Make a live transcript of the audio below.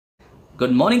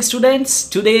Good morning students.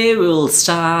 Today we will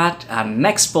start our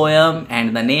next poem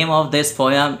and the name of this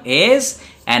poem is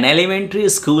An Elementary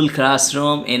School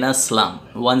Classroom in a Slum.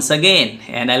 Once again,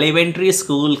 an elementary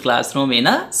school classroom in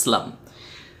a slum.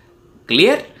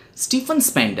 Clear? Stephen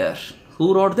Spender.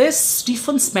 Who wrote this?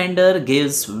 Stephen Spender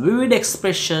gives vivid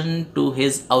expression to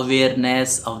his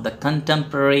awareness of the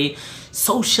contemporary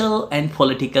social and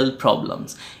political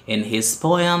problems. In his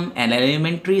poem, An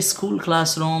Elementary School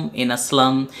Classroom in a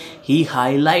Slum, he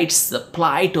highlights the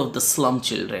plight of the slum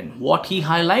children. What he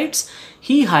highlights?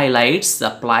 He highlights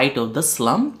the plight of the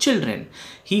slum children.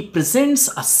 He presents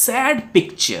a sad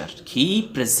picture. He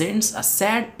presents a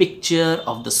sad picture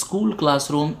of the school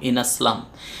classroom in a slum.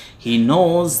 He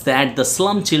knows that the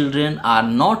slum children are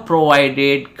not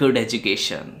provided good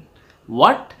education.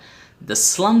 What? The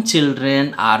slum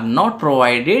children are not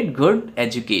provided good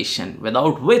education,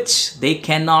 without which they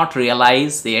cannot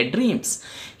realize their dreams.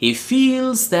 He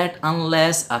feels that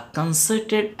unless a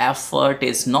concerted effort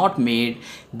is not made,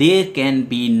 there can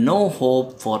be no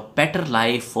hope for better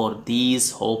life for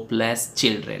these hopeless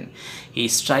children. He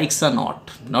strikes a note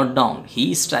down,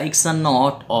 he strikes a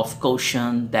note of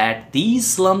caution that these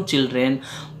slum children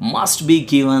must be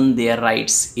given their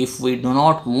rights if we do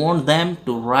not want them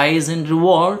to rise in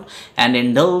revolt and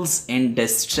indulge in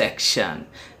distraction.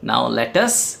 Now let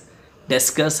us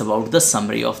discuss about the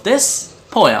summary of this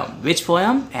poem. Which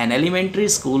poem? An Elementary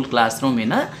School Classroom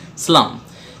in a Slum.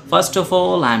 First of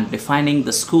all, I am defining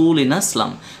the school in a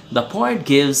slum. The poet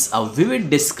gives a vivid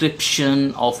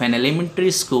description of an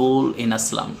elementary school in a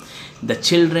slum. The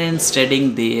children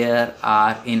studying there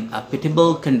are in a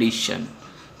pitiable condition.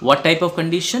 What type of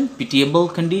condition? Pitiable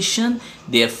condition.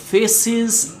 Their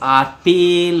faces are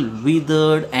pale,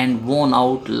 withered and worn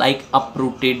out like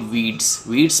uprooted weeds.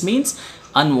 Weeds means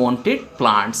unwanted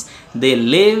plants. They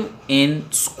live in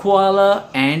squalor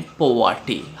and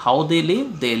poverty. How they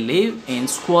live? They live in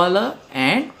squalor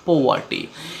and poverty.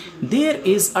 There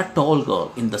is a tall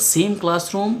girl in the same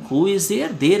classroom. Who is there?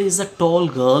 There is a tall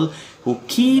girl who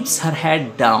keeps her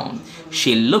head down.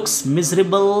 She looks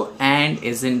miserable and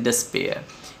is in despair.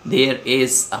 There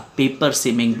is a paper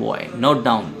seaming boy. Note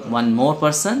down one more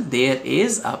person. There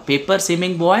is a paper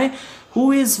seaming boy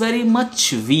who is very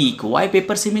much weak. Why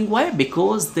paper seaming boy?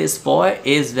 Because this boy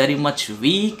is very much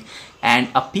weak and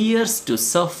appears to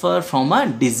suffer from a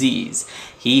disease.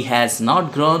 He has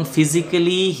not grown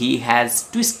physically, he has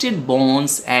twisted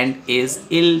bones and is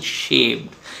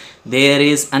ill-shaped. There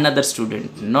is another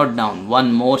student. Note down,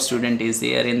 one more student is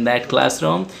there in that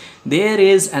classroom. There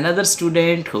is another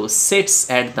student who sits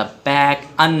at the back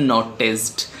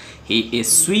unnoticed. He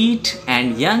is sweet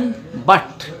and young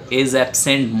but is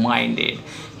absent-minded.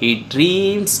 He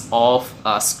dreams of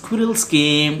a squirrel's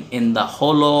game in the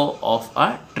hollow of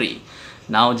a tree.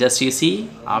 Now just you see,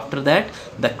 after that,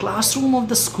 the classroom of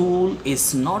the school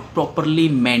is not properly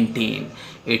maintained.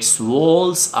 Its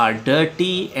walls are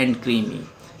dirty and creamy.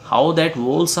 How that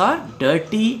walls are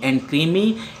dirty and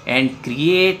creamy and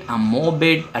create a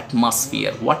morbid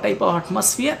atmosphere. What type of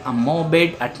atmosphere? A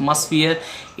morbid atmosphere.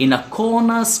 In a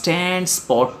corner stands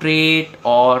portrait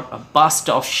or a bust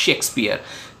of Shakespeare.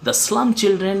 The slum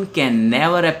children can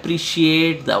never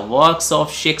appreciate the works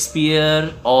of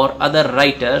Shakespeare or other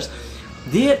writers.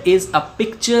 There is a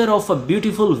picture of a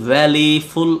beautiful valley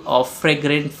full of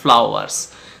fragrant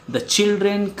flowers. The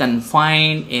children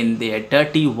confined in their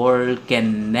dirty world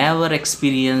can never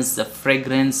experience the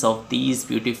fragrance of these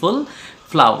beautiful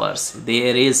flowers.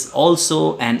 There is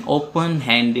also an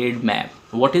open-handed map.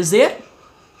 What is there?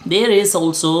 There is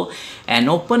also an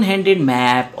open-handed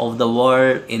map of the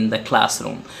world in the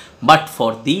classroom. But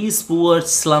for these poor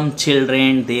slum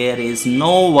children, there is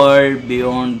no world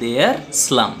beyond their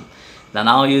slum.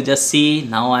 Now you just see,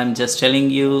 now I am just telling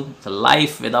you the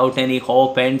life without any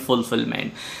hope and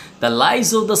fulfillment. The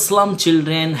lives of the slum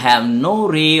children have no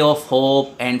ray of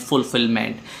hope and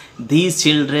fulfillment. These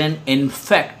children in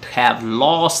fact have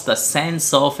lost the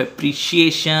sense of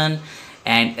appreciation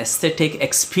and aesthetic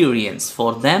experience.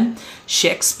 For them,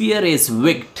 Shakespeare is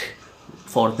wicked.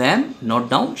 For them, note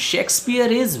down,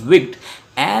 Shakespeare is wicked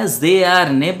as they are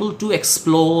unable to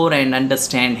explore and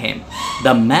understand him.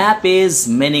 The map is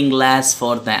meaningless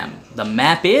for them. The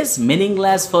map is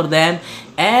meaningless for them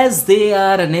as they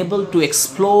are unable to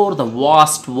explore the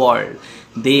vast world.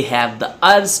 They have the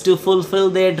urge to fulfill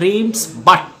their dreams,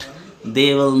 but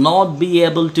they will not be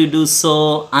able to do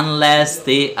so unless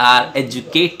they are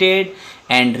educated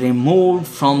and removed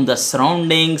from the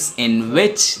surroundings in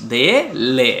which they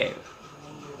live.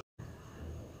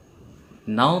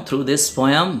 Now through this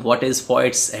poem, what is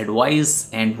poet's advice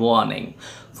and warning?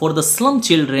 For the slum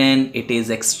children, it is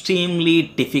extremely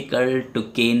difficult to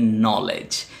gain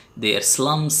knowledge. Their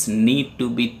slums need to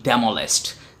be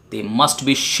demolished. They must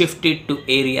be shifted to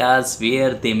areas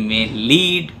where they may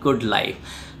lead good life.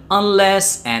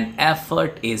 Unless an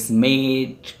effort is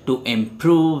made to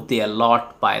improve their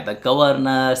lot by the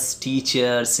governors,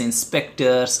 teachers,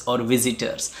 inspectors, or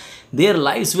visitors, their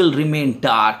lives will remain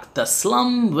dark. The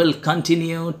slum will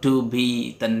continue to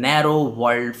be the narrow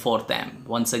world for them.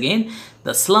 Once again,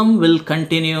 the slum will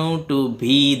continue to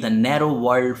be the narrow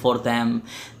world for them.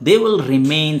 They will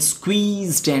remain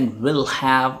squeezed and will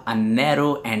have a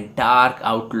narrow and dark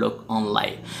outlook on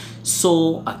life.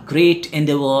 So a great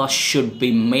endeavor should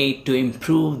be made to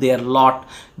improve their lot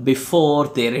before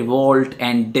they revolt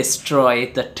and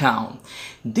destroy the town.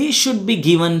 They should be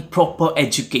given proper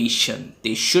education.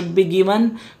 They should be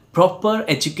given proper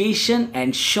education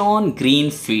and shown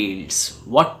green fields.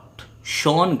 What?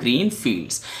 Shown green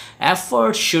fields.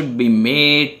 Efforts should be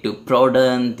made to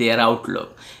broaden their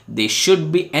outlook. They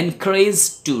should be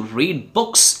encouraged to read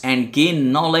books and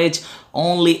gain knowledge.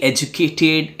 Only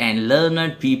educated and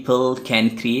learned people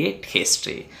can create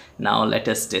history. Now let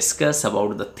us discuss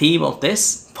about the theme of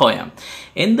this poem.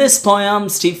 In this poem,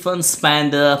 Stephen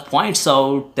Spander points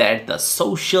out that the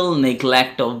social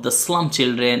neglect of the slum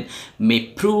children may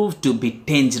prove to be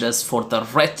dangerous for the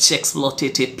rich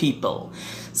exploited people.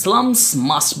 Slums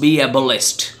must be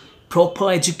abolished.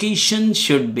 Proper education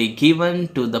should be given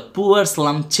to the poor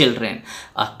slum children.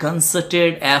 A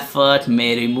concerted effort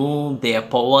may remove their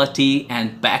poverty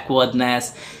and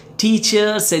backwardness.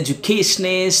 Teachers,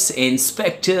 educationists,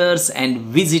 inspectors, and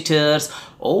visitors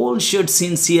all should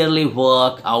sincerely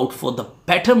work out for the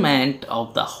betterment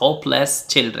of the hopeless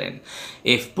children.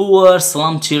 If poor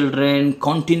slum children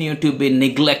continue to be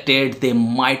neglected, they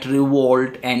might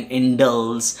revolt and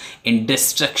indulge in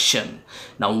destruction.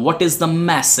 Now, what is the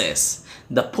masses?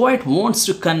 The poet wants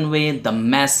to convey the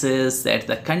masses that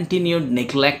the continued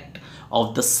neglect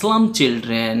of the slum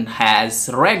children has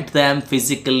wrecked them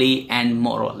physically and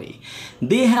morally.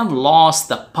 They have lost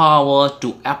the power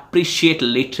to appreciate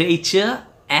literature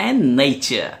and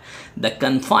nature. The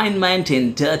confinement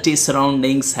in dirty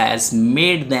surroundings has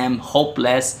made them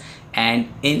hopeless and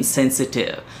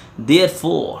insensitive.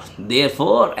 Therefore,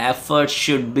 efforts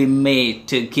should be made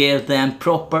to give them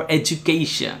proper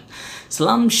education.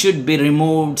 Slums should be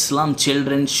removed. Slum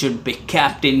children should be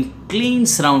kept in clean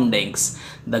surroundings.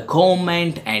 The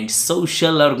government and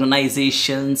social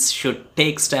organizations should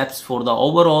take steps for the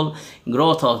overall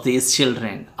growth of these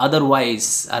children.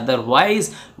 Otherwise,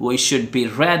 we should be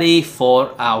ready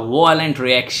for a violent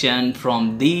reaction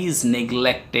from these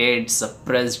neglected,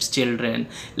 suppressed children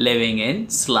living in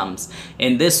slums.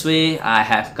 In this way, I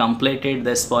have completed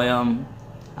this poem.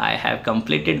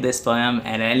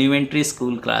 An elementary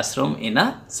school classroom in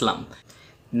a slum.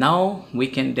 Now we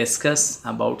can discuss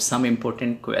about some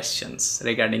important questions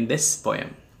regarding this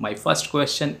poem. My first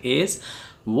question is,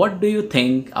 what do you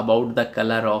think about the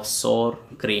color of sour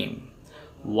cream?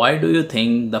 Why do you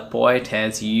think the poet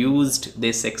has used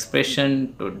this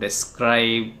expression to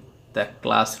describe the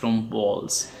classroom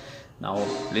walls? Now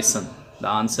listen, the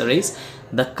answer is,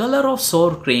 the color of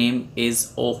sour cream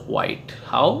is off-white.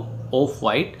 How?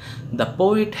 Off-white. The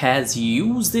poet has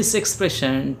used this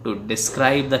expression to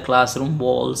describe the classroom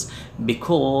walls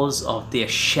because of their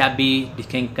shabby,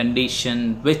 decaying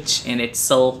condition, which in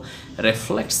itself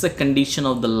reflects the condition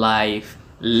of the life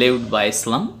lived by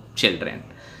slum children.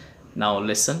 Now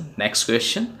listen, next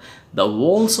question. The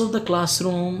walls of the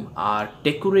classroom are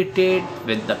decorated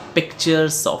with the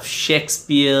pictures of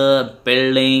Shakespeare,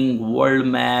 building, world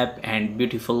map, and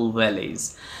beautiful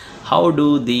valleys. How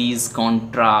do these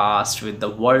contrast with the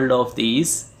world of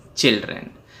these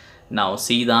children? Now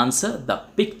see the answer. The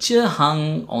picture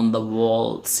hung on the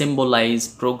wall symbolizes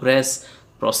progress,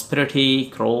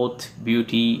 prosperity, growth,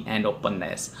 beauty, and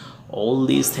openness. All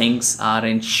these things are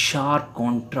in sharp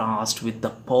contrast with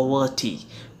the poverty,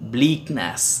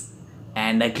 bleakness,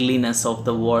 and ugliness of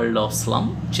the world of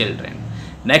slum children.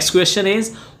 Next question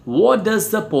is, what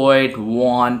does the poet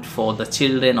want for the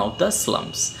children of the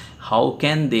slums? How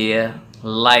can their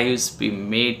lives be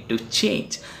made to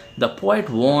change? The poet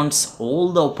wants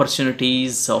all the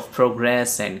opportunities of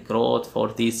progress and growth for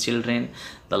these children.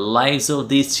 The lives of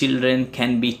these children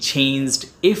can be changed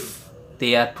if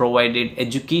they are provided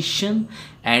education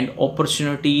and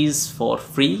opportunities for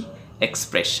free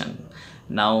expression.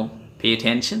 Now pay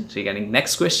attention regarding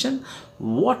next question.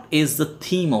 What is the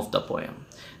theme of the poem?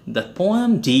 The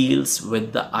poem deals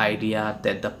with the idea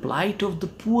that the plight of the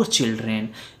poor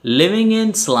children living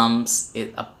in slums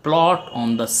is a blot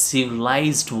on the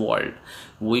civilized world.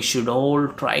 we should all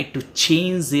try to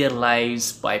change their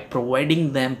lives by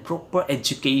providing them proper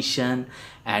education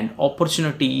and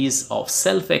opportunities of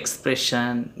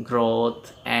self-expression,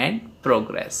 growth, and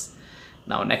progress.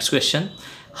 Now, next question.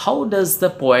 How does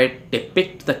the poet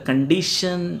depict the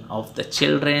condition of the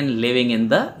children living in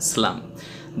the slum?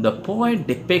 The poet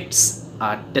depicts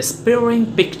a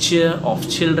despairing picture of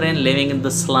children living in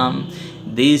the slum.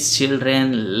 These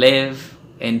children live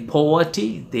in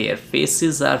poverty. Their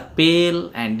faces are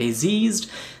pale and diseased.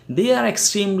 They are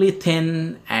extremely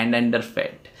thin and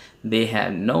underfed. They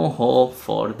have no hope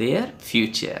for their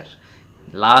future.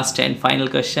 Last and final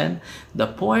question. The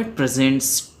poet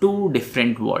presents two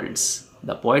different worlds.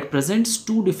 The poet presents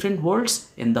two different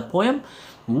worlds in the poem.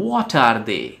 What are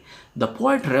they? The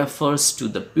poet refers to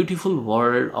the beautiful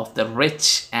world of the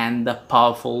rich and the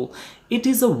powerful. It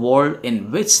is a world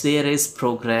in which there is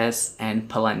progress and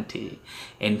plenty.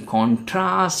 In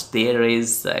contrast, there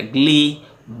is the ugly,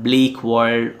 bleak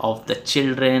world of the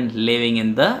children living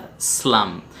in the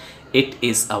slum. It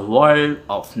is a world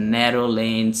of narrow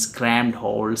lanes, cramped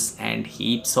holes, and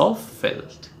heaps of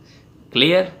filth.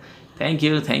 Clear? Thank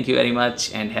you very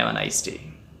much, and have a nice day.